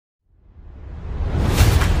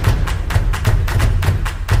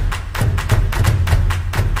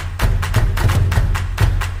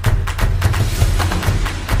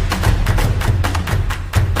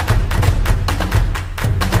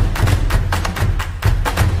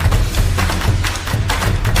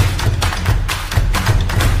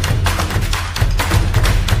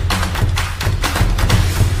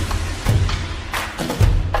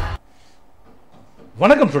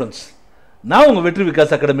வணக்கம் ஸ்டூடெண்ட்ஸ், நான் உங்கள் வெற்றி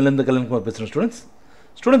விகாஸ் அகாடமிலேருந்து கல்யாண்குமார் பேசுகிறேன்.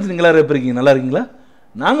 ஸ்டூடெண்ட்ஸ் நீங்கள் எல்லாரும் எப்படி இருக்கீங்க? நல்லா இருக்கீங்களா?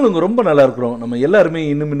 நாங்களும் இங்கே ரொம்ப நல்லா இருக்கிறோம். நம்ம எல்லாருமே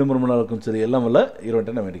இன்னும் ரொம்ப நல்லா இருக்கும். சரி, எல்லாம் வல்ல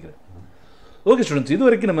இறைவன்ட்ட நான் வேண்டிக்கிறேன். ஓகே ஸ்டூடெண்ட்ஸ், இது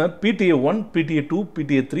வரைக்கும் நம்ம PTA 1, PTA 2,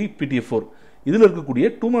 PTA 3, PTA 4 இதில் இருக்கக்கூடிய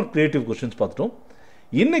 2 மார்க் கிரியேட்டிவ் கொஸ்டின்ஸ் பார்த்துட்டோம்.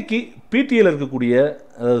 இன்றைக்கி PTAவில் இருக்கக்கூடிய,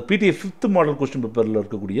 அதாவது PTA 5th மாடல் கொஸ்டின் பேப்பரில்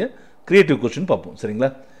இருக்கக்கூடிய கிரியேட்டிவ் கொஸ்டின் பார்ப்போம்.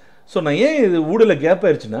 சரிங்களா? ஸோ நான் ஏன் இது ஊடல கேப்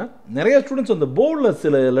ஆயிடுச்சுன்னா, நிறையா ஸ்டூடெண்ட்ஸ் அந்த போர்டில்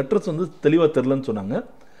சில லெட்டர்ஸ் வந்து தெளிவாக தெரிலன்னு சொன்னாங்க.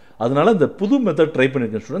 அதனால் இந்த புது மெத்தட் ட்ரை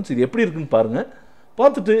பண்ணியிருக்கேன் ஸ்டூடெண்ட்ஸ். இது எப்படி இருக்குன்னு பாருங்கள்.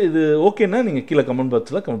 பார்த்துட்டு இது ஓகேன்னா நீங்கள் கீழே கமெண்ட்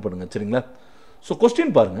பாக்ஸில் கமெண்ட் பண்ணுங்கள். சரிங்களா? ஸோ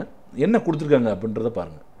கொஸ்டின் பாருங்கள், என்ன கொடுத்துருக்காங்க அப்படின்றத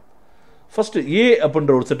பாருங்கள். ஃபஸ்ட்டு ஏ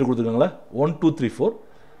அப்படின்ற ஒரு செட்டு கொடுத்துருக்காங்களா, 1 2 3 4.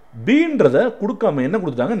 பின்றதை கொடுக்காம என்ன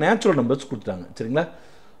கொடுத்துட்டாங்க, நேச்சுரல் நம்பர்ஸ் கொடுத்துட்டாங்க. சரிங்களா?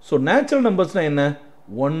 ஸோ நேச்சுரல் நம்பர்ஸ்னால் என்ன,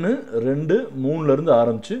 1 2 3லேருந்து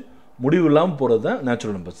ஆரம்பித்து முடிவு இல்லாமல் போகிறது தான்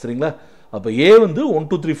நேச்சுரல் நம்பர்ஸ். சரிங்களா? அப்போ ஏ வந்து 1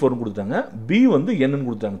 2 3 4ன்னு கொடுத்தாங்க, பி வந்து என்னன்னு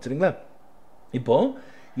கொடுத்தாங்க. சரிங்களா?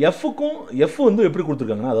 இப்போது எஃப் வந்து எப்படி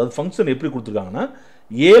கொடுத்துருக்காங்கன்னா, அதாவது ஃபங்க்ஷன் எப்படி கொடுத்துருக்காங்கன்னா,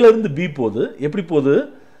 ஏலேருந்து பி போகுது. எப்படி போகுது,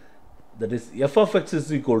 that is F of X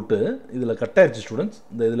is equal to, இதில் கட் ஆயிடுச்சு ஸ்டூடெண்ட்ஸ்,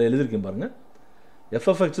 இந்த இதில் எழுதியிருக்கேன் பாருங்கள்,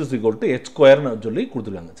 F of X is equal to X ஸ்கொயர்னு சொல்லி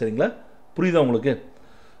கொடுத்துருக்காங்க. சரிங்களா? புரியுதா உங்களுக்கு?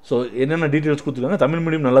 ஸோ என்னென்ன டீட்டெயில்ஸ் கொடுத்துருக்காங்க, தமிழ்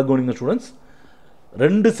மீடியம் நல்லா கவனிங்க ஸ்டூடெண்ட்ஸ்.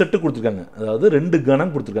 2 செட்டு கொடுத்துருக்காங்க, அதாவது 2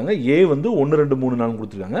 கணம் கொடுத்துருக்காங்க. ஏ வந்து 1 2 3 4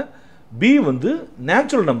 கொடுத்துருக்காங்க. பி வந்து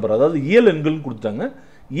நேச்சுரல் நம்பர், அதாவது இயல் எண்கள்னு கொடுத்தாங்க.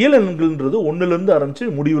 இயல் எண்கள்ன்றது 1லேருந்து ஆரம்பித்து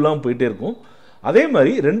முடிவுலாம் போயிட்டே இருக்கும். அதே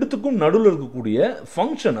மாதிரி ரெண்டுத்துக்கும் நடுவில் இருக்கக்கூடிய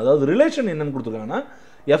ஃபங்க்ஷன், அதாவது ரிலேஷன் என்னென்னு கொடுத்துருக்காங்கன்னா,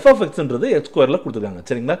 எஃப் ஆஃப் எக்ஸ்ன்றது எக்ஸ் ஸ்கொயரில் கொடுத்துருக்காங்க.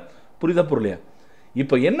 சரிங்களா? புரியுதா புரியலையா?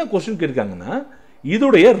 இப்போ என்ன கொஸ்டின் கேட்டிருக்காங்கன்னா,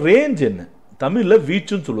 இதோடைய ரேஞ்ச் என்ன, தமிழில்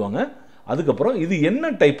வீச்சுன்னு சொல்லுவாங்க. அதுக்கப்புறம் இது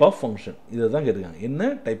என்ன டைப் ஆஃப் ஃபங்க்ஷன், இதை தான் கேட்டிருக்காங்க.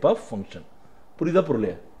 என்ன டைப் ஆஃப் ஃபங்க்ஷன், புரியுதா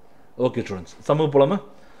புரியலையா? ஓகே ஸ்டூடெண்ட்ஸ், சமூக போலாமா?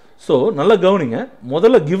 ஸோ நல்லா கவனிங்க.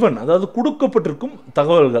 முதல்ல கிவன், அதாவது கொடுக்கப்பட்டிருக்கும்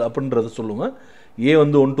தகவல்கள் அப்படின்றத சொல்லுங்கள். ஏ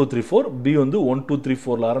வந்து 1 2 3 4, பி வந்து 1 2 3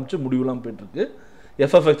 4ல் ஆரம்பித்து முடிவுலாம் போயிட்டுருக்கு.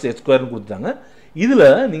 எஃப் ஆஃப் எக்ஸ் எக்ஸ் ஸ்கொயர்னு கொடுத்துட்டாங்க. இதில்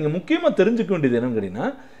நீங்கள் முக்கியமாக தெரிஞ்சுக்க வேண்டியது என்னன்னு கேட்டிங்கன்னா,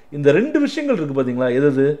 இந்த 2 விஷயங்கள் இருக்குது பார்த்தீங்களா,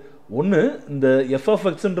 எது, ஒன்று இந்த எஃப் ஆஃப்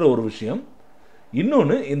எக்ஸ்ன்ற ஒரு விஷயம்,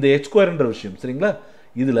 இன்னொன்று இந்த எக்ஸ் ஸ்கொயர்ன்ற விஷயம். சரிங்களா?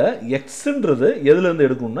 இதில் எக்ஸுன்றது எதுலேருந்து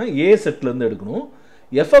எடுக்கணும்னா ஏ செட்லேருந்து எடுக்கணும்.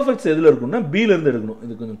 எஃப் ஆஃப் எக்ஸ் எதில் இருக்கணும்னா பிலேருந்து எடுக்கணும்.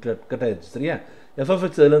 இது கொஞ்சம் கட் ஆயிடுச்சு. சரியா? எஃப் ஆஃப்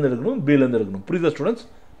எக்ஸ் எதுலேருந்து எடுக்கணும், பிலேருந்து எடுக்கணும். புரியுதா ஸ்டூடெண்ட்ஸ்?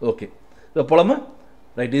 ஓகே, இப்போ போலாமா?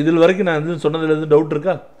 ரைட், இதில் வரைக்கும் நான் எதுவும் சொன்னதில் எதுவும் டவுட்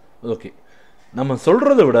இருக்கா? ஓகே, நம்ம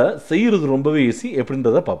சொல்கிறத விட செய்கிறது ரொம்பவே ஈஸி.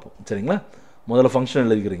 எப்படின்றத பார்ப்போம். சரிங்களா? முதல்ல ஃபங்க்ஷன்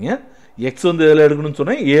எழுதிக்கிறீங்க. எக்ஸ் வந்து எதில் எடுக்கணும்னு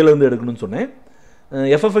சொன்னேன், ஏலேருந்து எடுக்கணும்னு சொன்னேன்.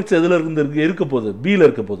 எஃப் ஆஃப் எக்ஸ் எதில் இருக்க போகுது, பியில்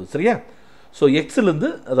இருக்க போகுது. சரியா? ஸோ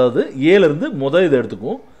எக்ஸ்லேருந்து, அதாவது ஏலேருந்து இதை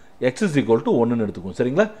எடுத்துக்கும், எக்ஸ் இஸ் ஈக்குவல் டு 1ன்னு எடுத்துக்கும்.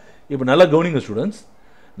 சரிங்களா? இப்போ நல்லா கவனிங்க ஸ்டூடெண்ட்ஸ்,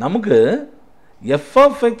 நமக்கு F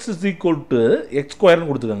of X is equal to X ஸ்கொயர்னு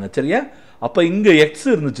கொடுத்துருக்காங்க. சரியா? அப்போ இங்கே எக்ஸ்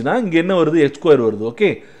இருந்துச்சுன்னா இங்கே என்ன வருது, எக்ஸ் ஸ்கொயர் வருது. ஓகே,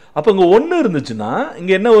 அப்போ இங்கே 1 இருந்துச்சுன்னா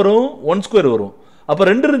இங்கே என்ன வரும், 1 ஸ்கொயர் வரும். அப்போ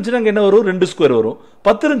 2 இருந்துச்சுன்னா இங்கே என்ன வரும், 2 ஸ்கொயர் வரும்.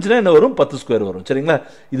 10 இருந்துச்சுன்னா என்ன வரும், 10 ஸ்கொயர் வரும். சரிங்களா?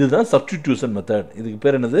 இதுதான் சப்ஸ்டிடியூஷன் மெத்தட். இதுக்கு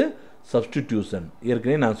பேர் என்னது, சப்ஸ்டிடியூஷன்.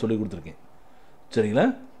 ஏற்கனவே நான் சொல்லி கொடுத்துருக்கேன். சரிங்களா?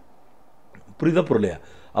 புரியுதா புரியலையா?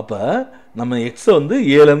 அப்போ நம்ம எக்ஸை வந்து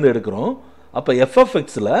ஏலேருந்து எடுக்கிறோம். அப்போ எஃப் ஆஃப்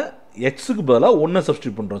எக்ஸில் எக்ஸுக்கு பதிலாக 1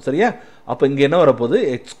 சப்ஸ்டியூட் பண்ணுறோம். சரியா? அப்போ இங்கே என்ன வரப்போகுது,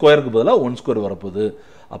 எக்ஸ் ஸ்கொயருக்கு பதிலாக 1 ஸ்கொயர் வரப்போகுது.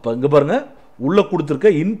 அப்போ இங்கே பாருங்கள், உள்ளே கொடுத்துருக்க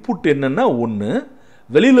இன்புட் என்னென்னா 1,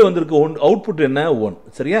 வெளியில் வந்திருக்க அவுட்புட் என்ன 1.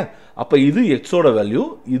 சரியா? அப்போ இது எக்ஸோட வேல்யூ,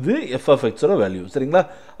 இது எஃப் ஆஃப் எக்ஸோட வேல்யூ. சரிங்களா?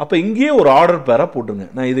 அப்போ இங்கேயே ஒரு ஆர்டர் பேராக போட்டுருங்க.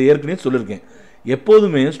 நான் இதை ஏற்கனவே சொல்லியிருக்கேன்.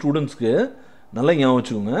 எப்போதுமே ஸ்டூடெண்ட்ஸ்க்கு நல்லா ஞாபகம்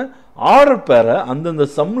வச்சுக்கோங்க, ஆர்டர் பேரை அந்தந்த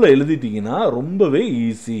சம்மில் எழுதிட்டிங்கன்னா ரொம்பவே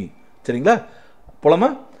ஈஸி. சரிங்களா? போலாமா?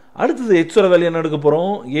 அடுத்தது எக்ஸோட வேல்யூ என்ன எடுக்க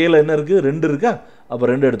போகிறோம், ஏல என்ன இருக்குது, 2 இருக்கா, அப்போ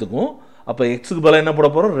 2 எடுத்துக்கும். அப்போ எக்ஸுக்கு பதிலாக என்ன போட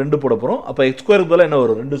போகிறோம், 2 போட போகிறோம். அப்போ எக்ஸ் ஸ்கொயருக்கு பதிலாக என்ன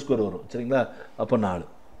வரும், 2 ஸ்கொயர் வரும். சரிங்களா? அப்போ 4.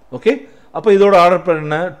 ஓகே, அப்போ இதோட ஆர்டர் பேர்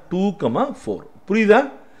என்ன, 2, 4. புரியுதா?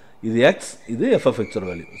 இது எக்ஸ், இது எஃப் ஆஃப் எக்ஸோட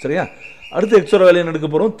வேல்யூ. சரியா? அடுத்து எக்ஸோட வேல்யூ என்ன எடுக்க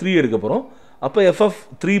போகிறோம், 3 எடுக்க போகிறோம். அப்போ எஃப் ஆஃப்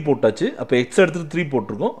 3 போட்டாச்சு. அப்போ எக்ஸ் எடுத்துகிட்டு 3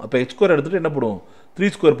 போட்டிருக்கோம். அப்போ எக்ஸ் ஸ்கொயர் எடுத்துகிட்டு என்ன போடுவோம், 3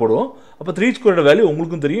 ஸ்கொயர் போடுவோம். அப்போ 3 ஸ்கொயரோட வேல்யூ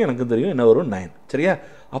உங்களுக்கும் தெரியும், எனக்கும் தெரியும், என்ன வரும், 9. சரியா?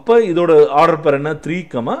 அப்போ இதோட ஆர்டர் பேர் என்ன,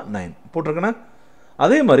 3, 9 போட்டிருக்கேன்னா.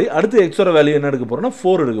 அதே மாதிரி அடுத்து எக்ஸோட வேல்யூ என்ன எடுக்க போகிறோம்னா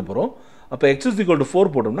 4 எடுக்க போகிறோம். அப்போ எக்ஸ் இஸ் ஈக்குவல் டு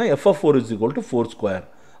 4 போட்டோம்னா F of 4 is equal to 4 square.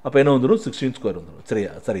 அப்போ என்ன வந்துடும், 16 ஸ்கொயர் வந்துடும்.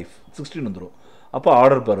 சரியா? சரி, 16 வந்துடும். அப்போ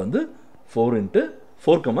ஆர்டர் பேர் வந்து 4 ×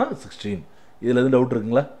 4, 16. இதில் எதுவும் டவுட்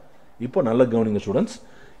இருக்குங்களா? இப்போ நல்லா கவனிங்க ஸ்டூடெண்ட்ஸ்.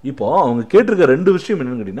 இப்போ அவங்க கேட்டிருக்க 2 விஷயம்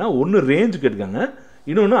என்னென்னு கேட்டிங்கன்னா, ஒன்று ரேஞ்ச் கேட்டிருக்காங்க,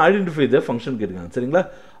 இன்னொன்று ஐடென்டிஃபை த ஃபங்க்ஷன் கேட்டிருக்காங்க. சரிங்களா?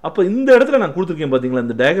 அப்போ இந்த இடத்துல நான் கொடுத்துருக்கேன் பார்த்தீங்களா,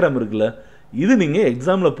 இந்த டயக்ராம் இருக்குல்ல, இது நீங்கள்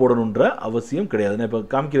எக்ஸாமில் போடணுன்ற அவசியம் கிடையாது. நான் இப்போ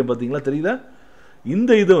காமிக்கிறேன் பார்த்தீங்களா, தெரியுதா?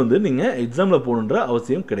 இந்த இதை வந்து நீங்கள் எக்ஸாமில் போடணுன்ற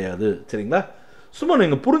அவசியம் கிடையாது. சரிங்களா? சும்மா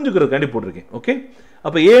நீங்கள் புரிஞ்சுக்கிறதுக்காண்டி போட்டிருக்கேன். ஓகே,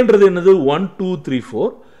 அப்போ ஏன்றது என்னது, 1 2 3 4,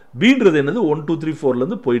 பின்றது என்னது 1 2 3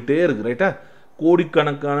 4லேருந்து போயிட்டே இருக்குது. ரைட்டா?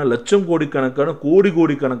 கோடிக்கணக்கான லட்சம் கோடிக்கணக்கான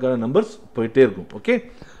கோடிக்கணக்கான நம்பர்ஸ் போயிட்டே இருக்கும். ஓகே,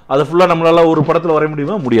 அதை ஃபுல்லாக நம்மளால் ஒரு படத்தில் வரைய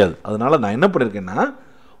முடியுமா? முடியாது. அதனால் நான் என்ன பண்ணியிருக்கேன்னா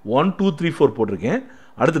 1 2 3 4 போட்டிருக்கேன்,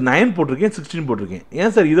 அடுத்து 9 போட்டிருக்கேன், 16 போட்டிருக்கேன்.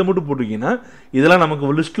 ஏன் சார் இதை மட்டும் போட்டிருக்கீங்கன்னா இதெல்லாம்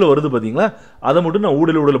நமக்கு லிஸ்ட்டில் வருது பார்த்தீங்களா, அதை மட்டும் நான்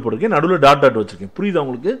ஊடல் போட்டிருக்கேன், நடுவில் டாட் வச்சுருக்கேன். புரியுதா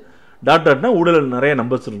உங்களுக்கு? டாட்னா ஊடலில் நிறைய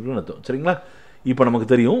நம்பர்ஸ் இருக்குன்னு அர்த்தம். சரிங்களா? இப்போ நமக்கு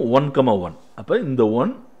தெரியும் 1,1. அப்போ இந்த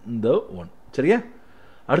 1 இந்த 1 சரியா?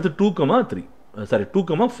 அடுத்து 2,3 சாரி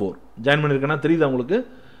 2,4 ஜாயின் பண்ணியிருக்கேன்னா தெரியுதா உங்களுக்கு?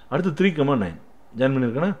 அடுத்து 3,9 ஜாயின்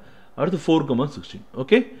பண்ணியிருக்கேன்னா அடுத்து 4,16.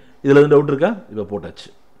 ஓகே, இதில் எதுவும் டவுட் இருக்கா? இப்போ போட்டாச்சு.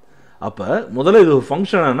 அப்போ முதல்ல இது ஒரு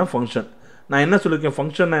ஃபங்க்ஷனான ஃபங்க்ஷன். நான் என்ன சொல்லியிருக்கேன்?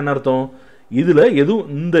 ஃபங்க்ஷன்னா என்ன அர்த்தம்? இதில் எதுவும்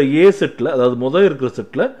இந்த ஏ செட்டில், அதாவது முதல் இருக்கிற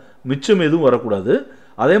செட்டில் மிச்சம் எதுவும் வரக்கூடாது.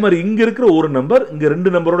 அதே மாதிரி இங்கே இருக்கிற ஒரு நம்பர் இங்கே 2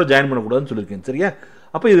 நம்பரோட ஜாயின் பண்ணக்கூடாதுன்னு சொல்லியிருக்கேன். சரியா?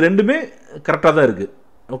 அப்போ இது ரெண்டுமே கரெக்டாக தான் இருக்குது.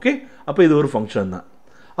 ஓகே, அப்போ இது ஒரு ஃபங்க்ஷன் தான்.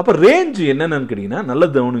 அப்போ ரேஞ்ச் என்னென்னு கேட்டிங்கன்னா, நல்ல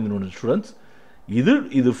கவனிக்கணும் ஸ்டூடெண்ட்ஸ்,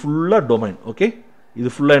 இது ஃபுல்லாக டொமைன். ஓகே, இது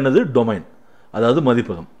ஃபுல்லாக என்னது? டொமைன், அதாவது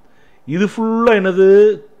மதிப்பகம். இது ஃபுல்லாக என்னது?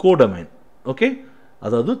 கோடொமைன். ஓகே,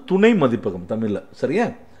 அதாவது துணை மதிப்பகம் தமிழில். சரியா?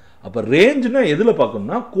 அப்போ ரேஞ்சுனா எதில்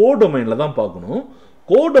பார்க்கணும்னா கோடொமைனில் தான் பார்க்கணும்.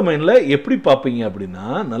 கோடொமைனில் எப்படி பார்ப்பீங்க அப்படின்னா,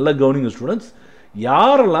 நல்ல கவனிங்க ஸ்டூடெண்ட்ஸ்,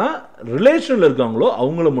 யாரெல்லாம் ரிலேஷனில் இருக்காங்களோ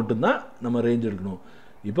அவங்கள மட்டும்தான் நம்ம ரேஞ்ச் எடுக்கணும்.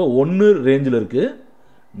 இப்போ 1 ரேஞ்சில் இருக்குது,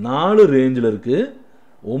 4 ரேஞ்சில் இருக்குது,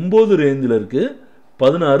 9 ரேஞ்சில் இருக்குது,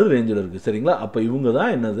 16 ரேஞ்சில் இருக்குது. சரிங்களா? அப்போ இவங்க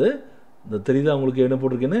தான் என்னது? இந்த தெரியுதா உங்களுக்கு என்ன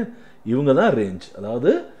போட்டிருக்கேன்னு? இவங்க தான் ரேஞ்ச்.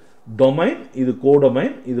 அதாவது டொமைன், இது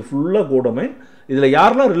கோடொமைன், இது ஃபுல்லாக கோடொமைன். இதில்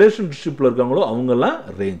யாரெல்லாம் ரிலேஷன்ஷிப்பில் இருக்காங்களோ அவங்கெல்லாம்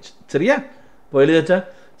ரேஞ்ச். சரியா? இப்போ எழுதியாச்சா?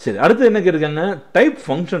 சரி, அடுத்து என்ன கேட்டிருக்காங்க? டைப்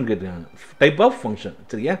ஃபங்க்ஷன் கேட்டிருக்காங்க. Type of function.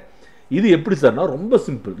 சரியா? இது எப்படி சார்னா ரொம்ப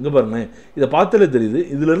சிம்பிள். இங்கே பாருங்கள், இதை பார்த்தாலே தெரியுது.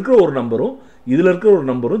 இதில் இருக்கிற ஒரு நம்பரும் இதில் இருக்கிற ஒரு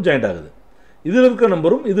நம்பரும் ஜாயிண்ட் ஆகுது, இதில் இருக்கிற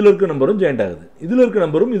நம்பரும் இதில் இருக்கிற நம்பரும் ஜாயிண்ட் ஆகுது, இதில் இருக்கிற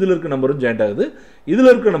நம்பரும் இதில் இருக்கிற நம்பரும் ஜாயிண்ட் ஆகுது, இதில்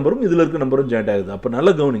இருக்கிற நம்பரும் இதில் இருக்கிற நம்பரும் ஜாயிண்ட் ஆகுது. அப்போ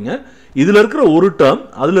நல்லா கவனிங்க, இதில் இருக்கிற ஒரு டேர்ம்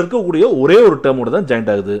அதில் இருக்கக்கூடிய ஒரே ஒரு டேர்மோட தான்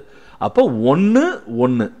ஜாயிண்ட் ஆகுது. அப்போ 1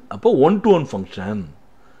 1, அப்போ 1 to 1 ஃபங்க்ஷன்.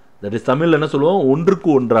 தட் இஸ் தமிழில் என்ன சொல்லுவோம்? ஒன்றுக்கு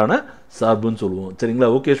ஒன்றான சார்புன்னு சொல்லுவோம். சரிங்களா?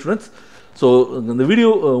 ஓகே ஸ்டூடெண்ட்ஸ், ஸோ இந்த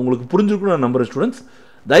வீடியோ உங்களுக்கு புரிஞ்சிருக்குன்னு நான் நம்புகிறேன் ஸ்டூடெண்ட்ஸ்.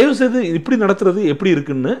 தயவுசெய்து இப்படி நடத்துறது எப்படி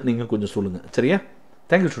இருக்குன்னு நீங்கள் கொஞ்சம் சொல்லுங்கள். சரியா?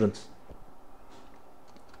 Thank you students.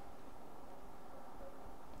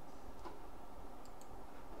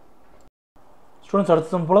 ஸ்டூடெண்ட்ஸ்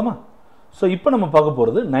அடுத்த சம் போகலாமா? ஸோ இப்போ நம்ம பார்க்க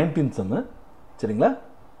போகிறது 19th சம்மு. சரிங்களா?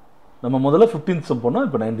 நம்ம முதல்ல 15th சம் பண்ணோம்,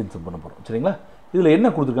 இப்போ 19th சம் பண்ண போகிறோம். சரிங்களா? இதில் என்ன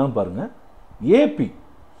கொடுத்துருக்காங்கன்னு பாருங்கள். ஏபி,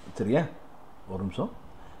 சரியா? ஒரு நிமிஷம்.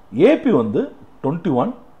 ஏபி வந்து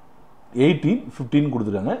 21 18 15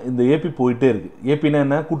 கொடுத்துருக்காங்க. இந்த ஏபி போயிட்டே இருக்குது. ஏபின்னா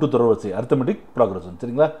என்ன? கூட்டுத்தொடர் வரிசை, அரித்தமெட்டிக் ப்ராக்ரஷன்.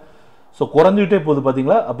 சரிங்களா? ஸோ குறைஞ்சிக்கிட்டே போகுது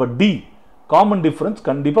பார்த்தீங்களா? அப்போ டி காமன் டிஃப்ரென்ஸ்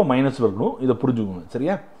கண்டிப்பாக மைனஸ் இருக்கணும். இதை புரிஞ்சுக்கோங்க.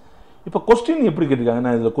 சரியா? இப்போ கொஸ்டின் எப்படி கேட்டிருக்காங்க?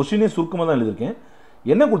 நான் இதில் கொஸ்டினே சுருக்கமாக தான் எழுதியிருக்கேன்.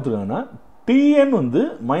 என்ன கொடுத்துருக்காங்கன்னா டிஎன் வந்து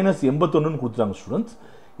 -81 கொடுத்துருக்காங்க ஸ்டூடெண்ட்ஸ்.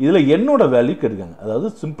 இதில் என்னோட வேல்யூ கேட்டிருக்காங்க. அதாவது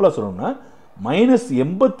சிம்பிளாக சொல்லணும்னா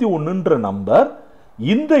 -81ன்ற நம்பர்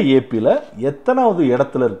இந்த ஏபியில் எத்தனாவது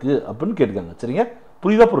இடத்துல இருக்குது அப்படின்னு கேட்டிருக்காங்க. சரிங்க?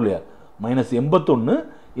 புரியுதா புரியலையா? -81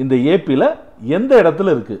 இந்த ஏபியில் எந்த இடத்துல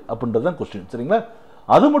இருக்குது அப்படின்றது தான் கொஸ்டின். சரிங்களா?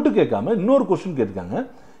 அது மட்டும் கேட்காம இன்னொரு கொஸ்டின் கேட்டிருக்காங்க.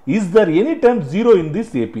 Is Dhar any time 0 in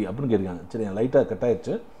this AB அப்படின்னு கேட்டிருக்காங்க. சரிங்க? லைட்டாக கட்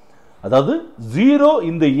ஆயிடுச்சு. அதாவது 0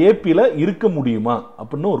 இந்த ஏபியில் இருக்க முடியுமா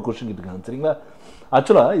அப்படின்னு ஒரு கொஸ்டின் கேட்டிருக்காங்க. சரிங்களா?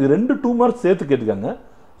 ஆக்சுவலாக இது 2 மார்க்ஸ் சேர்த்து கேட்டிருக்காங்க.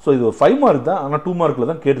 ஸோ இது ஒரு 5 மார்க் தான், ஆனால் 2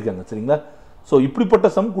 மார்க்கில் தான் கேட்டிருக்காங்க. சரிங்களா? ஸோ இப்படிப்பட்ட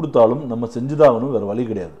சம் கொடுத்தாலும் நம்ம செஞ்சுதாகணும், வேறு வழி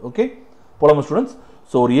கிடையாது. ஓகே, போலாமா ஸ்டூடெண்ட்ஸ்?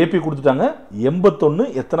 ஸோ ஒரு ஏபி கொடுத்துட்டாங்க, 81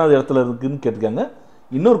 எத்தனாவது இடத்துல இருக்குதுன்னு கேட்டிருக்காங்க.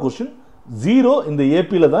 இன்னொரு கொஸ்டின் 0 இந்த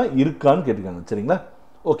ஏபியில் தான் இருக்கான்னு கேட்டிருக்காங்க. சரிங்களா?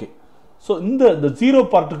 ஓகே, ஸோ இந்த 0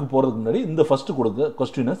 பார்ட்டுக்கு போகிறதுக்கு முன்னாடி இந்த ஃபஸ்ட்டு கொடுக்க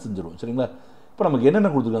கொஸ்டினை செஞ்சிடுவோம். சரிங்களா? இப்போ நமக்கு என்னென்ன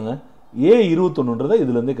கொடுத்துருக்காங்க? A21ன்றதை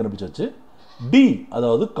இதுலேருந்தே கண்டுபிடிச்சாச்சு. டி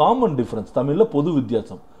அதாவது காமன் டிஃப்ரென்ஸ், தமிழில் பொது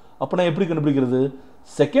வித்தியாசம். அப்போ நான் எப்படி கண்டுபிடிக்கிறது?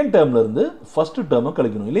 செகண்ட் டேர்ம்லேருந்து ஃபஸ்ட்டு டேர்மை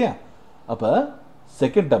கழிக்கணும் இல்லையா? அப்போ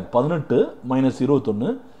செகண்ட் டேர்ம் 18 - 21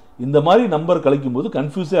 இந்த மாதிரி நம்பர் கழிக்கும் போது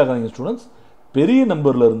கன்ஃபியூஸே ஆகாதீங்க ஸ்டூடெண்ட்ஸ். பெரிய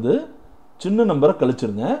நம்பர்லேருந்து சின்ன நம்பரை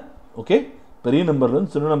கழிச்சிருங்க. ஓகே, பெரிய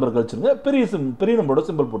நம்பர்லேருந்து சின்ன நம்பரை கழிச்சிருங்க. பெரிய நம்பரோட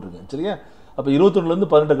சிம்பிள் போட்டுருங்க. சரியா? அப்போ 21லேருந்து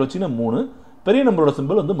 18 கழிச்சிங்கன்னா 3, பெரிய நம்பரோட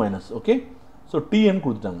சிம்பிள் வந்து மைனஸ். ஓகே, ஸோ டிஎன்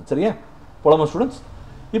கொடுத்துட்டாங்க. சரியா? போலாமா ஸ்டூடெண்ட்ஸ்?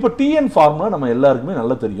 இப்போ டிஎன் ஃபார்முலா நம்ம எல்லாருக்குமே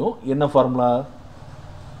நல்லா தெரியும். என்ன formula?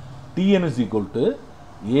 TN is equal to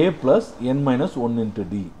a + n - 1 ×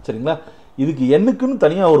 d. சரிங்களா? இதுக்கு என்னுக்குன்னு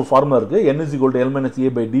தனியாக ஒரு ஃபார்முலா இருக்குது. n is equal to l -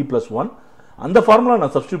 a / d + 1. அந்த ஃபார்முலா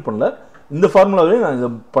நான் சப்ஸ்டியூட் பண்ணல, இந்த ஃபார்முலாவே நான் இதை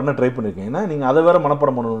பண்ண ட்ரை பண்ணியிருக்கேன். ஏன்னா நீங்கள் அதை வேறு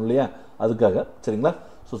மனப்பாடம் பண்ணணும் இல்லையா? அதுக்காக. சரிங்களா?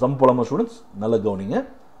 ஸோ சம் போலாமா ஸ்டூடெண்ட்ஸ்? நல்லா கவனிங்க.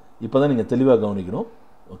 இப்போ தான் நீங்கள் தெளிவாக கவனிக்கணும்.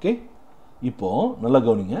 ஓகே, இப்போது நல்லா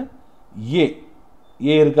கவனிங்க.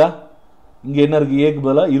 ஏ இருக்கா? இங்கே என்ன இருக்குது? ஏக்கு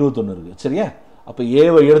பதிலாக 21 இருக்குது. சரியா? அப்போ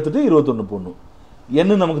ஏவை எடுத்துகிட்டு 21 போடணும். n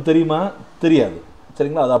நமக்கு தெரியுமா தெரியாது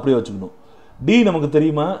சரிங்களா அது அப்படியே வச்சுக்கணும் d நமக்கு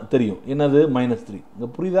தெரியுமா தெரியும் என்னது -3 இங்க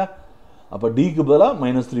புரியுதா அப்ப d க்கு பதிலா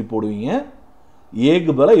 -3 போடுவீங்க a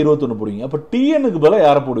க்கு பதிலா 21 போடுவீங்க அப்ப tn க்கு பதிலா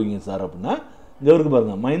யாரை போடுவீங்க சார் அப்படினா இங்க இருக்கு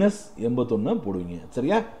பாருங்க -81 போடுவீங்க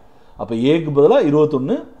சரியா அப்ப a க்கு பதிலா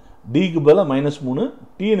 21 d க்கு பதிலா -3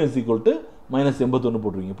 tn -81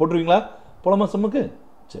 போட்டுருவீங்களா போலாமா சம்முக்கு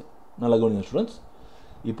சரி நல்லா கவனிங்க ஸ்டூடண்ட்ஸ்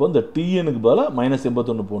இப்போ இந்த tn க்கு பதிலா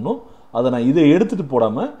 -81 போடணும் அதை நான் இதை எடுத்துட்டு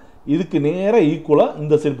போடாம இதுக்கு நேரா ஈக்குவலா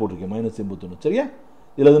இந்த சைடு போட்டுருக்கேன் -81 சரியா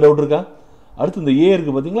இதுல எதுவும் டவுட் இருக்கா அடுத்து இந்த a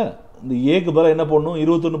இருக்கு பாத்தீங்களா இந்த a க்கு பதிலா என்ன போடணும்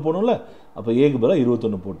 21 போடணும்ல அப்ப a க்கு பதிலா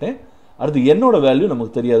 21 போட்டேன் அடுத்து n ஓட வேல்யூ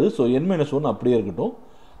நமக்கு தெரியாது சோ n - 1 அப்படியே இருக்கட்டும்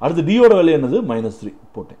அடுத்து d ஓட வேல்யூ என்னது -3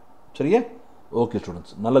 போட்டேன் சரியா ஓகே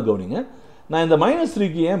ஸ்டூடண்ட்ஸ் நல்லா கவனிங்க நான் இந்த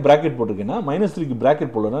 -3 க்கு ஏன் பிராக்கெட் போட்டுருக்கேன்னா -3 க்கு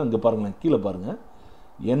பிராக்கெட் போடலனா இங்க பாருங்க கீழ பாருங்க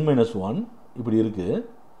n - 1 இப்படி இருக்கு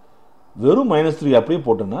வெறும் -3 அப்படியே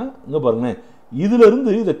போட்டேன்னா இங்க பாருங்க இதுல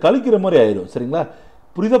இருந்து இத கழிக்கிற மாதிரி ஆயிடும் சரிங்களா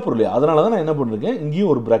புரியுதா புரியலையா அதனால தான் நான் என்ன பண்ணிருக்கேன்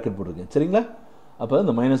இங்கேயும் ஒரு பிராக்கெட் போட்டுருக்கேன் சரிங்களா அப்ப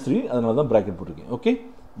இந்த -3 அதனால தான் பிராக்கெட் போட்டுருக்கேன் ஓகே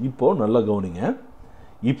இப்போ நல்லா கவனிங்க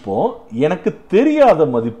இப்போ எனக்கு தெரியாத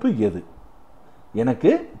மதிப்பு எது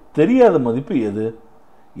எனக்கு தெரியாத மதிப்பு எது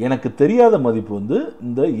எனக்கு தெரியாத மதிப்பு வந்து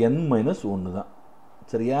இந்த n - 1 தான்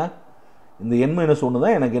சரியா இந்த n - 1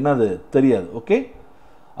 தான் எனக்கு என்னது தெரியாது ஓகே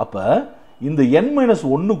அப்ப இந்த n -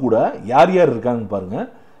 1 கூட யார் யார் இருக்காங்க பாருங்க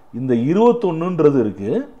இந்த 21ன்றது இருக்கு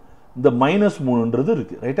இந்த -3ன்றது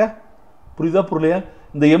இருக்கு ரைட்டா புரியுதா புரியலையா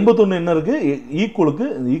இந்த 81 என்ன இருக்கு ஈக்குவலுக்கு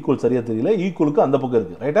ஈக்குவல் சரியா தெரியல ஈக்குவலுக்கு அந்த பக்கம்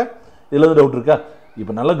இருக்கு ரைட்டா இதுல எதுவும் டவுட் இருக்கா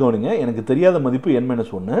இப்போ நல்லா கவனிங்க எனக்கு தெரியாத மதிப்பு n -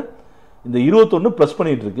 1 இந்த 21 ப்ளஸ்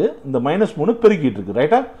பண்ணிட்டு இருக்கு இந்த -3 பெருக்கிட்டு இருக்கு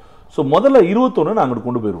ரைட்டா சோ முதல்ல 21 நான் அங்க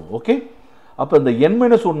கொண்டு போயிடுவோம் ஓகே அப்ப இந்த n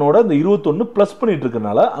 - 1 ஓட இந்த 21 ப்ளஸ் பண்ணிட்டு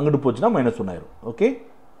இருக்கனால அங்க போச்சுனா -1 ஆயிடும் ஓகே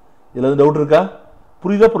இதுல எதுவும் டவுட் இருக்கா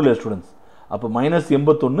புரியுதா புரியலையா ஸ்டூடண்ட்ஸ் அப்ப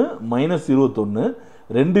 -81 -21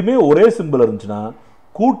 ரெண்டுமே ஒரே சிம்பல் இருந்துச்சுனா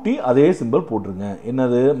கூட்டி அதே சிம்பல் போட்டுருங்க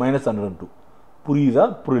என்னது -102 புரியுதா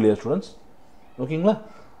புரியலையா ஸ்டூடண்ட்ஸ் ஓகேங்களா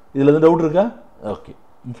இதுல எதுவும் டவுட் இருக்கா ஓகே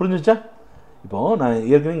புரிஞ்சுச்சா இப்போ நான்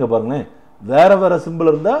ஏற்கனவே இங்க பாருங்க வேற வேற சிம்பல்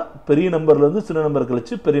இருந்தா பெரிய நம்பர்ல இருந்து சின்ன நம்பர்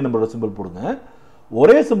கழிச்சு பெரிய நம்பரோட சிம்பல் போடுங்க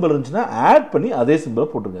ஒரே சிம்பல் இருந்துச்சுனா ஆட் பண்ணி அதே சிம்பலை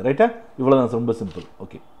போட்டுருங்க ரைட்டா இவ்வளவுதான் ரொம்ப சிம்பிள்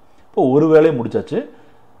ஓகே இப்போ ஒரு வேலையை முடிச்சாச்சு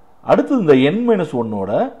அடுத்து இந்த n - 1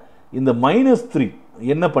 ஓட இந்த -3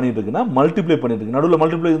 என்ன பண்ணிட்டு இருக்குன்னா மல்டிப்ளை பண்ணிட்டு இருக்கு நடுவுல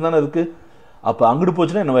மல்டிப்ளை தான இருக்கு அப்ப அங்க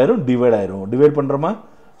போச்சுனா என்ன ஆயிரும் டிவைட் ஆயிரும் டிவைட் பண்றோமா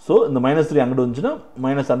சோ இந்த -3 அங்க வந்துச்சுனா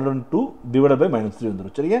 -102 டிவைடட் பை -3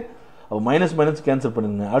 வந்துரும் சரியா அப்ப மைனஸ் கேன்சல்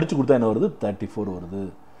பண்ணுங்க அடிச்சு கொடுத்தா என்ன வருது 34 வருது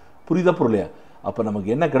புரியுதா புரியலையா அப்ப நமக்கு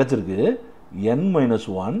என்ன கிடைச்சிருக்கு n -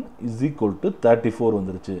 1 = 34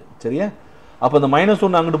 வந்துருச்சு சரியா அப்ப இந்த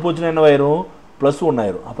 -1 அங்க போச்சுனா என்ன ஆயிரும் +1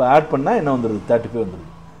 ஆயிரும் அப்ப ஆட் பண்ணா என்ன வந்துருது 35 வந்துருது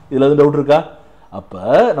இதுல எதுவும் டவுட் இருக்கா அப்ப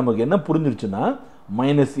நமக்கு என்ன புரிஞ்சிருச்சுனா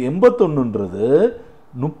 -81ன்றது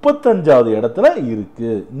 35வது இடத்துல இருக்கு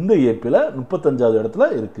இந்த ஏபில 35வது இடத்துல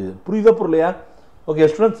இருக்கு புரியுதா புரியலையா ஓகே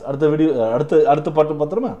ஸ்டூடண்ட்ஸ் அடுத்த வீடியோ அடுத்த பாட்டு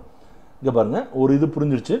பாத்துறோமா இங்க பாருங்க ஒரு இது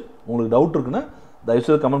புரிஞ்சிருச்சு உங்களுக்கு டவுட் இருக்குனா தயவு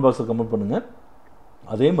செய்து கமெண்ட் பாக்ஸ்ல கமெண்ட் பண்ணுங்க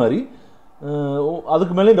அதே மாதிரி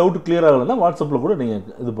அதுக்கு மேலே டவுட் கிளியர் ஆகலனா வாட்ஸ்அப்ல கூட நீங்க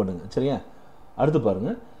இது பண்ணுங்க சரியா அடுத்து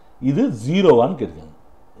பாருங்க இது 0வான்னு கேக்குறாங்க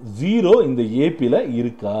 0 இந்த ஏபில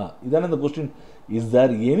இருக்கா இதான இந்த question is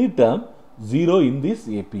there any term 0 in this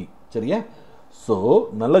AP சரியா சோ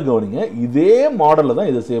நல்ல கவனிங்க இதே மாடல்ல தான்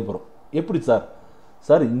இத செய்ய போறோம் எப்படி சார்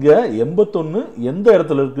சார் இங்க 81 எந்த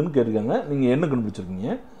இடத்துல இருக்குன்னு கேட்டிருக்காங்க நீங்க என்ன கண்டுபிடிச்சிருக்கீங்க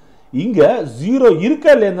இங்க 0 இருக்கா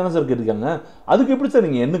இல்லையா தான சார் கேட்டிருக்காங்க அதுக்கு எப்படி சார்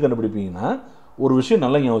நீங்க என்ன கண்டுபிடிப்பீங்கன்னா ஒரு விஷயம்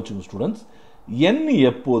நல்லா ஞாபகம் வச்சுங்க ஸ்டூடண்ட்ஸ் n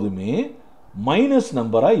எப்போதுமே மைனஸ்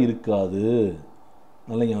நம்பரா இருக்காது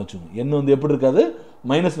நல்லா ஞாபகம் வச்சுங்க n வந்து எப்படி இருக்காது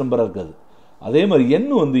மைனஸ் நம்பரா இருக்காது அதே மாதிரி n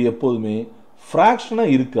வந்து எப்போதுமே ஃபிராக்ஷனா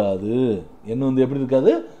இருக்காது n வந்து எப்படி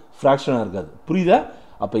இருக்காது ஃபிராக்ஷனா இருக்காது புரியுதா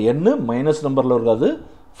அப்ப n மைனஸ் நம்பர்ல வராது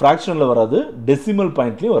ஃபிராக்ஷன்ல வராது டெசிமல்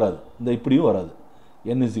பாயிண்ட்லயும் வராது இந்த இப்படியும் வராது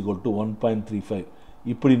n = 1.35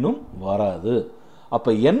 இப்படினும் வராது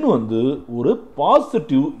அப்ப n வந்து ஒரு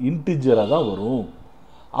பாசிட்டிவ் இன்டிஜரா தான் வரும்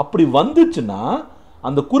அப்படி வந்துச்சுனா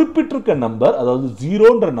அந்த குறிப்பிட்டிருக்க நம்பர் அதாவது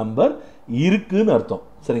 0ன்ற நம்பர் இருக்குன்னு அர்த்தம்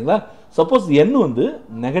சரிங்களா சப்போஸ் n வந்து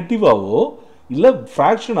நெகட்டிவாவோ இல்ல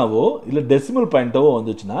ஃபிராக்ஷனாவோ இல்ல டெசிமல் பாயிண்டாவோ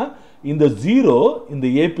வந்துச்சுனா இந்த 0 இந்த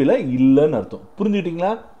ஏபில இல்லன்னு அர்த்தம்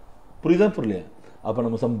புரிஞ்சிட்டீங்களா புரியுதா புரியலையா அப்ப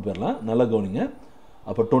நம்ம சம் பெறலாம் நல்லா கவனிங்க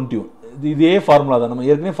அப்ப 21 இதே ஃபார்முலா தான் நம்ம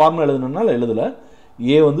ஏற்கனவே ஃபார்முலா எழுதணும்னால எழுதல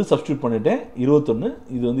a வந்து சப்ஸ்டிட்யூட் பண்ணிட்டேன் 21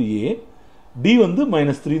 இது வந்து a d வந்து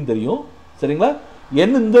 -3 ன்னு தெரியும் சரிங்களா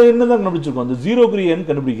n இந்த n தான் கண்டுபிடிச்சிருக்கோம் அந்த 0 க்கு n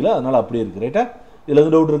கண்டுபிடிக்கல அதனால அப்படியே இருக்கு ரைட்டா இதுல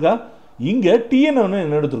எந்த டவுட் இருக்கா இங்க tn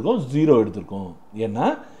என்ன எடுத்துறோம் 0 எடுத்துறோம் ஏன்னா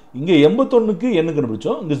இங்க 81 க்கு n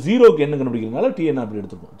கண்டுபிடிச்சோம் இங்க 0 க்கு n கண்டுபிடிக்கிறனால tn அப்படி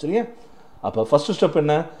எடுத்துறோம் சரியா அப்போ ஃபஸ்ட்டு ஸ்டெப்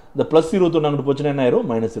என்ன, இந்த ப்ளஸ் 21 அங்கிட்டு போச்சுன்னா என்ன ஆயிரும்,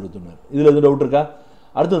 மைனஸ் 21. இதில் எதுவும் டவுட் இருக்கா?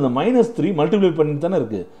 அடுத்து இந்த -3 மல்டிப்ளை பண்ணிட்டு தானே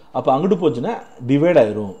இருக்குது, அப்போ அங்கிட்டு போச்சுன்னா டிவைட்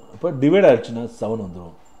ஆயிரும். அப்போ டிவைட் ஆயிடுச்சுன்னா 7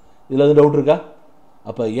 வந்துடும். இதில் எதுவும் டவுட் இருக்கா?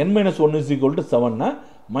 அப்போ n-1 = 7னா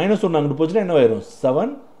 -1 அங்கிட்டு போச்சுன்னா என்ன ஆயிரும், 7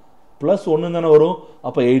 + 1 தானே வரும்.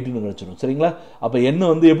 அப்போ 8ன்னு கிடச்சிடும். சரிங்களா? அப்போ n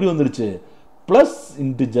வந்து எப்படி வந்துருச்சு, ப்ளஸ்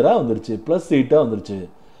இன்டிஜராக வந்துருச்சு, +8 வந்துருச்சு.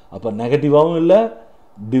 அப்போ நெகட்டிவாகவும் இல்லை,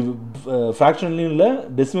 ஃப்ராக்ஷன்லையும் இல்லை,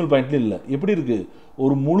 டெசிமல் பாயிண்ட்லையும் இல்லை. எப்படி இருக்குது,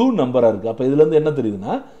 ஒரு முழு நம்பராக இருக்குது. அப்போ இதுலேருந்து என்ன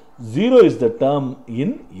தெரியுதுன்னா 0 இஸ் த டேர்ம்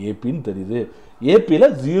இன் ஏபின்னு தெரியுது. ஏபியில்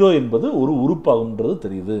 0 என்பது ஒரு உறுப்பாகுன்றது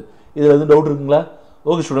தெரியுது. இதில் எதுவும் டவுட் இருக்குங்களா?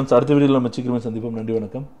 ஓகே ஸ்டூடெண்ட்ஸ், அடுத்த வீடியோவில் நம்ம சீக்கிரமே சந்திப்போம். நன்றி,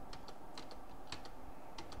 வணக்கம்.